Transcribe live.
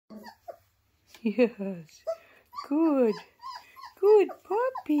Yes. Good. Good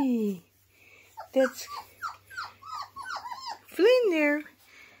puppy. That's Flynn there.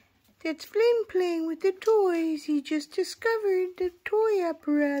 That's Flynn playing with the toys. He just discovered the toy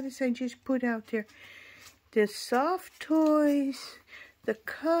apparatus I just put out there. The soft toys, the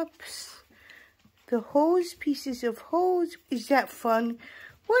cups, the hose, pieces of hose. Is that fun?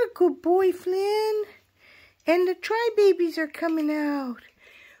 What a good boy, Flynn. And the tri-babies are coming out.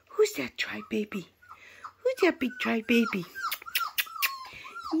 Who's that tri-baby? Who's that big tri-baby?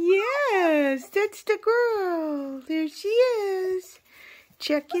 Yes, that's the girl. There she is.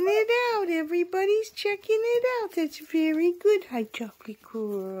 Checking it out. Everybody's checking it out. That's very good. Hi, chocolate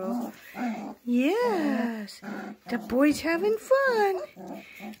girl. Yes. The boy's having fun.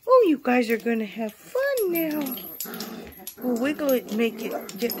 Oh, you guys are going to have fun now. We'll wiggle it and make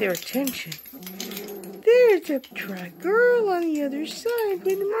it get their attention. There's a girl on the other side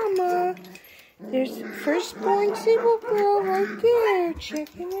with Mama. There's the firstborn single girl right there.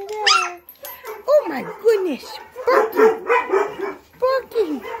 Checking it out. Oh, my goodness. Barking.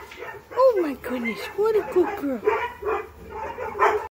 Barking. Oh, my goodness. What a good girl.